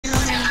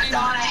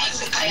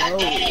We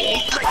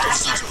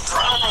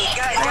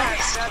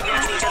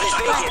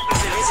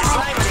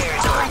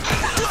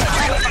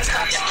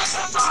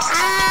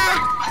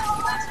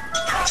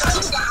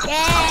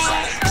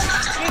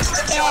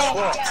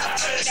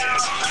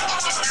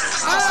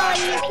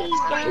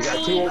got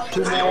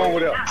two more over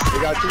there. We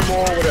got two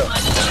more over there.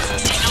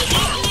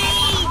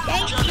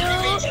 Thank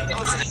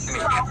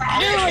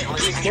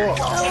you.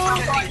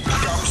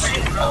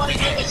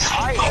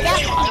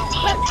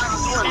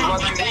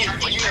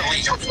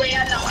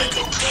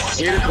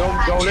 Dude,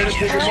 don't let him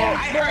pick him up.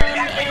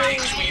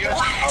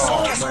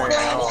 Oh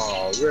man,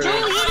 oh really?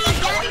 Dude, he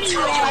didn't got me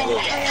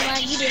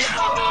yet.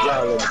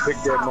 Y'all let me pick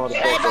that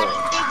motherfucker up.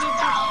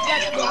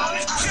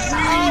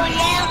 Oh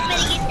yeah, I'm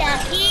finna get that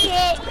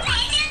hit.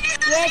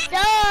 Yes,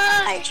 sir.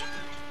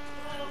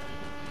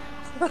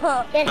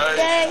 Yes,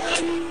 sir.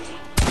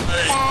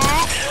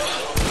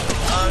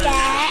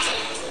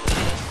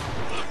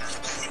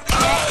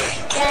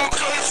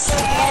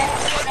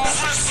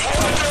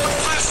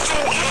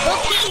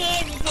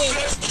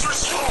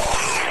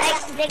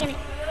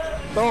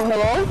 Oh,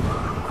 hello?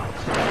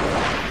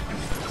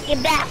 Get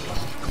back.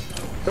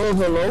 Oh,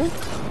 hello?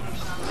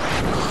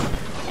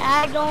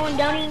 Don't.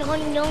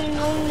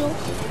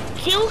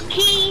 Two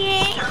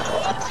kids.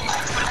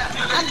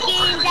 I'm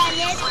getting that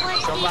next one.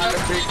 Somebody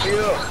pick you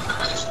up.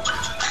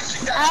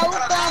 I was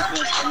gonna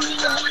pick you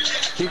up.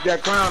 Keep that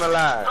crown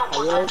alive.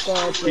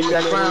 Keep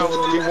that crown.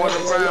 Keep one of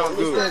the crowns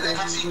good.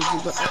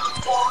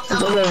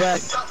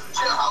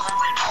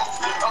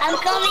 I'm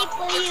coming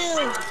for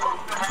you.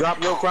 Drop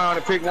your crown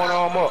and pick one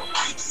of them up.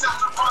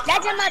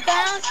 That's in my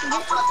crown. This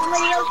is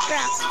somebody else's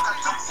crown.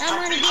 I'm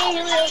gonna get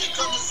him with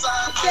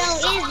crown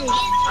easy.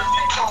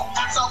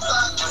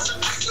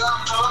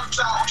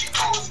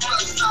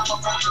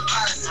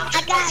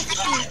 I got you.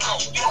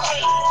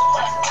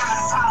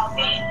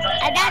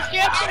 I got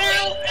your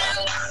crown.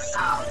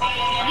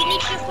 You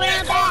need your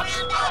crown back.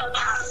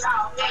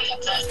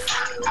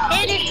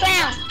 Here's this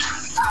crown.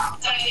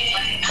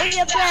 Here's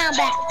your crown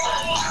back.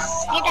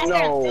 Get that crown.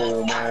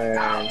 No,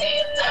 man.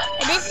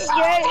 This is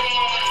yours.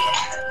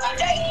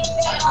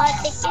 I'll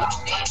take it.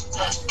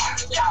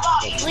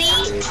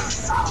 Please.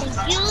 Thank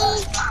you.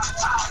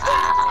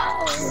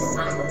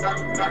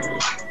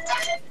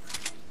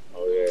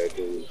 Oh yeah,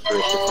 dude.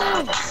 Fresh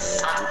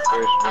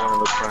one of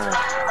the crown.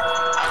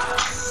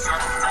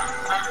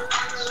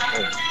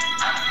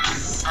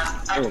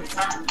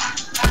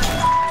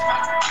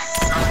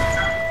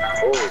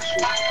 Oh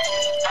shit.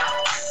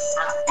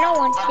 I don't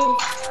want this.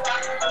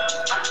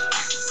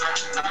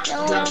 No,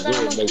 I'm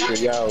gonna make sure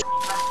y'all.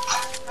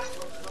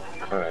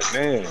 Alright,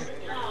 man.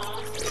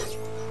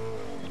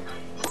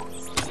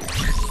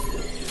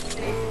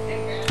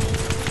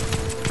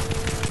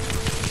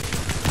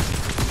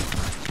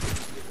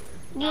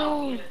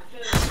 Dude.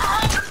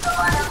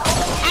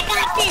 I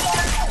got this.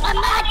 I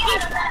got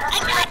this. I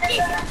got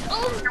this.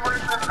 Oh.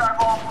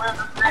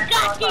 I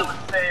got this.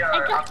 I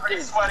got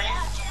this.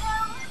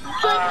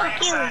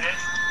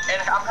 And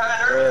I'm kind of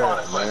nervous on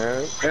it,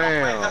 man.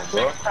 Damn,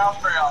 bro.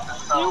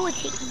 You were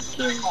taking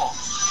kills.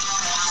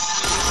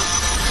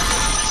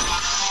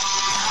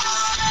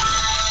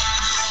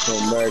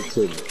 Come back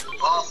to me.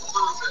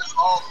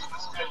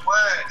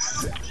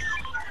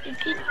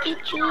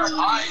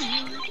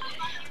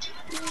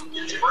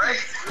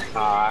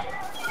 Alright.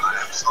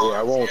 Yeah,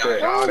 I want that.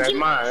 Oh, that's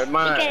mine. That's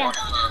mine.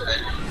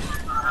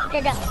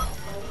 Get down.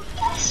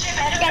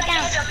 Get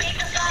down.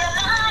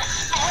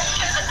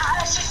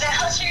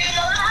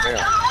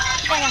 Yeah.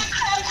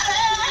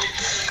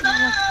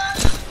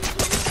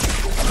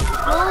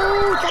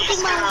 Oh,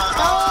 something my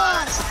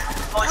God.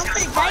 I'm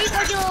gonna die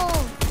for you.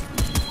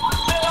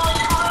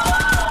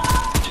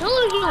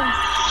 Kill you.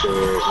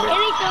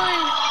 Every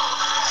time.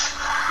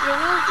 You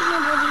don't see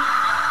nobody.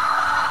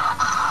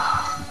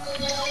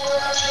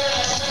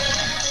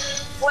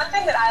 One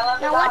thing that I love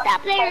now about what that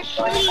player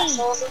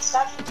festivals and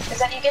stuff is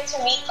that you get to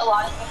meet a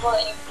lot of people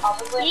that you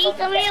probably wouldn't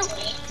get to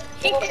meet.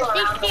 People from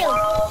around the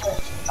world.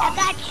 I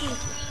got you.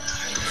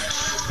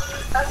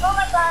 That's all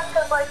my fun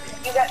because like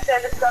you get to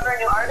discover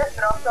new artists,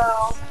 but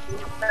also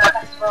the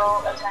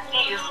festival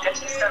attendees get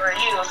to discover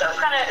you. So it's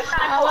kind of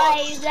cool.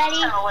 Alright, you ready?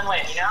 It's kind of a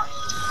win-win, you know.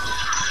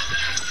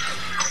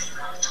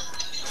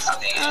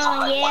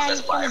 Oh yeah, I'm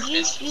gonna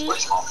beat you.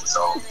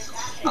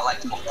 I like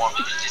to perform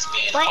and just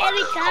being But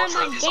every time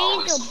my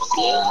games are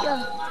bigger.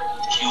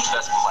 huge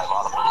festivals like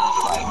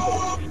Lollapalooza, like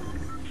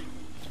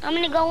I'm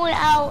gonna go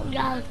out,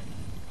 y'all.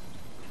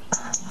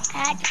 I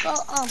had to go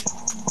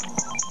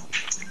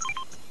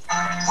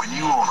when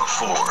you own a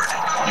Ford,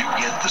 you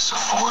get the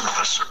support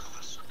of a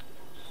service.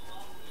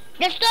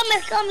 The storm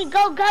is coming.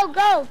 Go, go,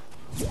 go.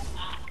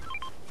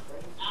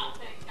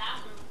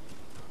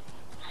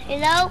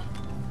 Hello?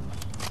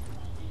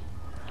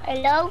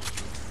 Hello?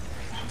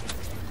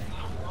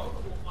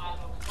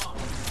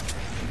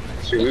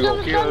 Shit, we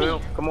gonna kill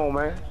him. Come on,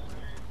 man.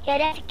 Yeah,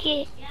 that's a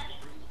kid.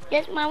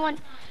 That's my one.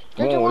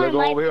 Come on, let's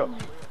go over here.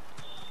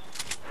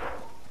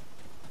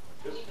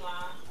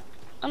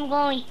 I'm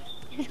going.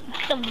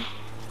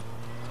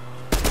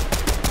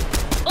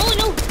 Oh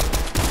no!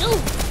 No!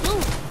 No!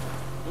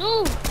 No!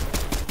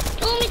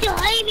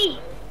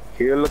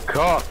 Kill the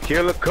car.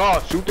 Kill the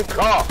car. Shoot the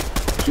car.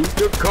 Shoot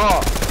the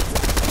car.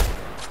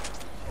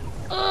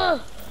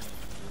 Ugh.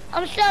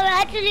 I'm sorry, I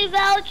had to leave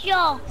out,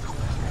 y'all.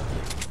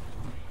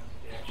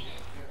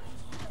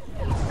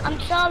 I'm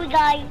sorry,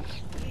 guys.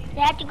 I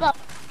had to go.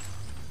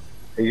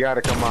 You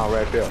gotta come out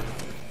right there.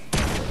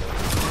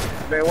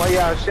 Man, why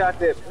y'all shot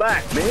that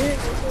back, man?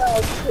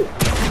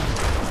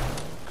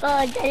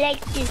 Cause I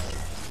like this.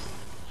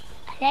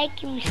 I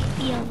like you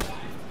still.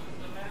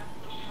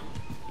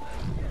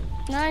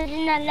 No, it's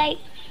not like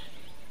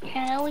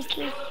I always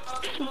kill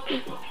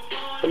stupid.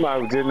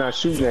 Somebody was just not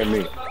shooting at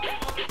me.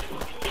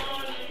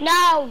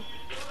 No.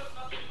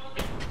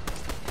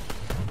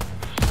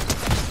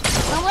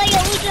 Nobody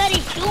always try to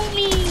shoot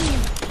me.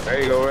 There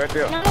you go, right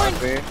there. No. Right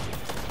there.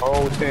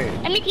 Whole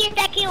thing. Let me get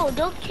that kill.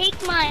 Don't take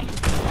mine.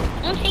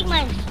 Don't take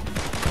mine.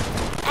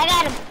 I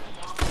got him.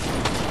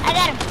 I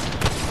got him.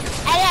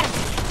 I got him.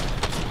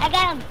 I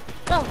got him.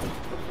 Go.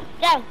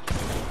 Go.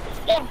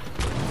 Go.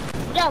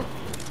 Go.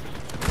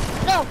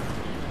 Go.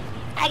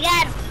 I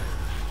got him.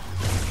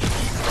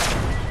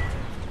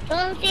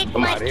 Don't take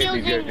my kills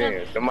in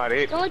your... Somebody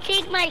hit me. Don't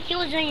take my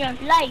kills in your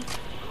life.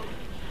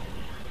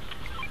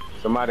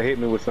 Somebody hit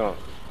me with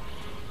something.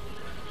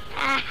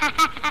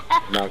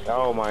 Knocked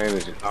all my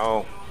energy.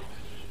 Oh.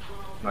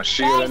 My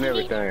shield and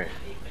everything.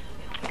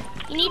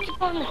 You need to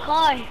go in the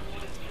car.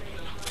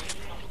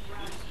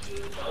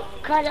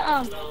 Cause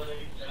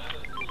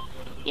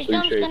your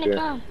son's gonna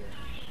come.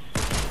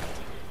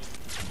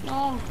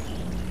 No.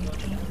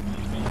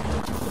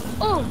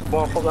 Oh.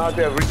 Motherfucker out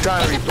there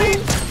trying to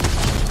repeat.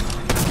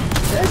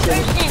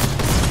 Person.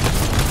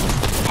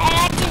 I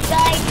got this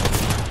guy.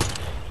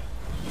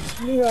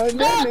 Yeah, that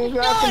nigga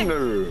got some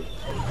nerve.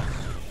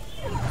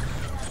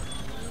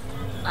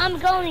 I'm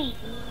going.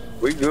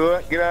 We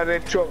good. Get out of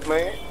that truck,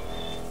 man.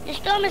 The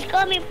storm is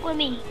coming for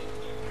me.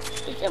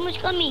 The storm is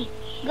coming.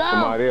 Go.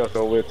 Somebody else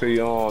over to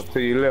your left.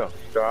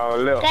 To our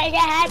left. Guys, I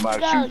have to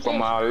Somebody go. shoot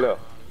from our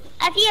left.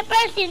 I see a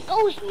person.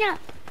 Oh snap.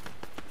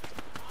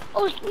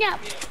 Oh snap.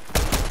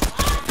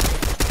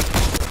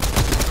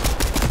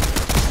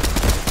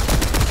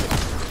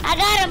 I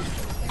got him.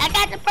 I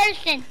got the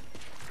person.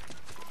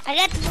 I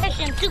got the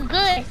person. Too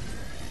good.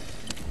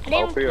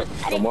 Up here.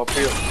 Come up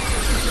here.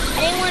 I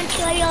didn't want to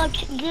show y'all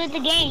good the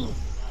game.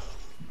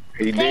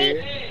 He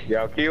dead.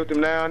 Y'all killed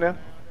him down there?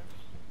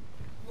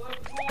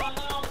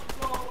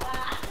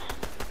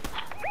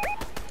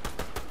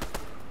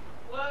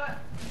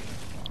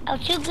 I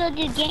was too good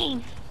this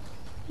game.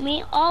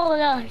 Me, all of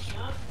us.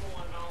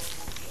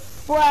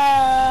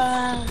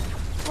 Whoa.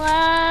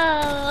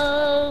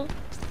 Whoa.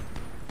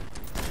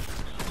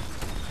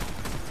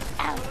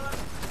 Ow.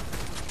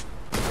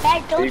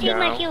 Guys, don't take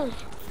my kills.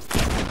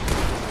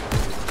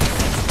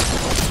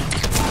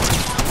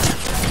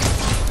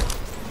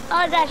 Oh,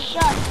 I got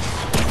shot.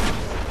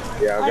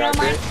 Yeah, I got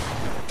that.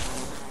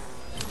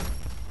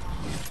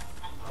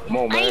 Come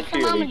on, man.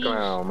 Kill these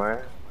clown, man.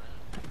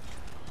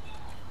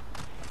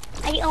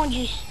 I eat orange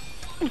juice.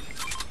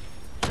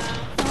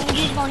 Orange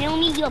juice gonna heal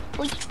me up,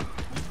 boy.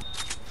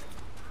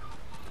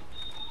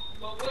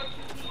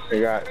 They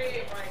got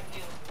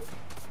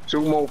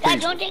 2 more people.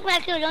 Guys, don't take my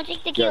kill. Don't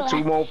take the kill. Got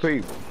 2 more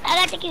people. I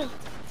got the kill.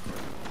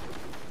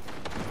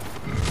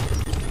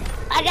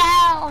 I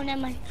got... Oh,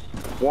 never mind.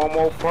 1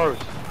 more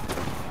person.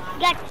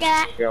 Got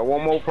that. Yeah,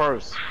 1 more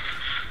person.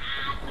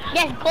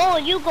 Let's go.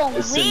 You gonna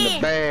It's win. in the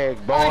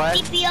bag, boy. On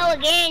TPO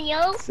again,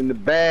 yo. It's in the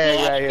bag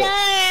right here.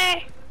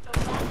 Yes, sir.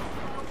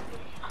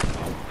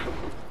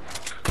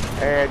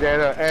 Add that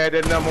up. Add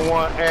that number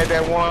 1. Add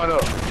that 1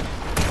 up.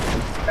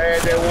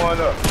 Add that 1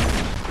 up.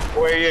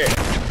 Where you at?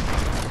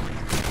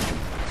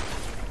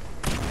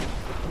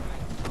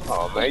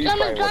 Oh, man, you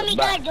Someone fighting told with me, a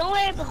back. guys, don't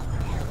worry about it.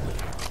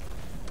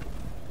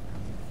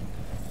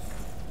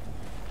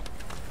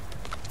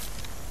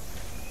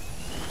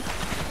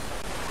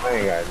 I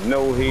ain't got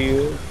no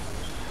heals.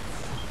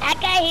 I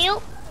got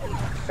healed.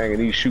 I ain't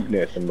even shooting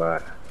at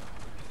somebody.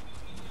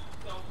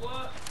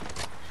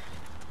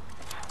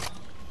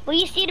 Will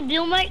you see the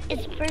blue mark?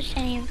 It's the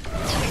person here.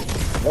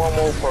 1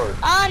 more person.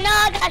 Oh no,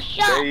 I got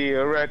shot. There he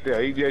is right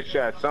there. He just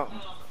shot something.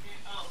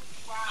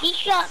 He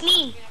shot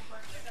me.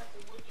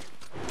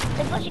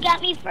 The person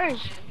got me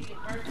first.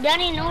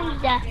 Donnie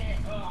knows that.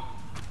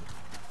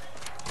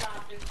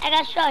 I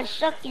got shot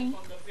sucking.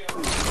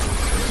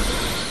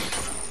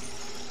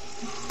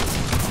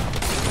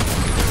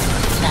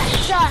 Got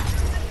shot.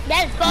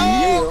 Let's go.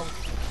 Yeah.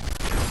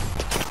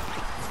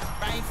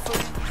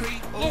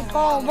 Let's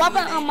go. Rubber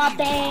on my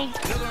bag.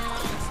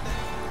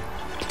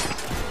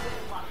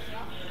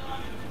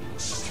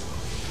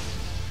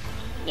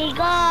 Let's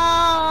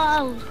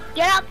go.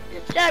 Get up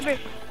the server.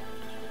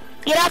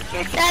 Get up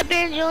the server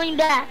and join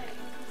back.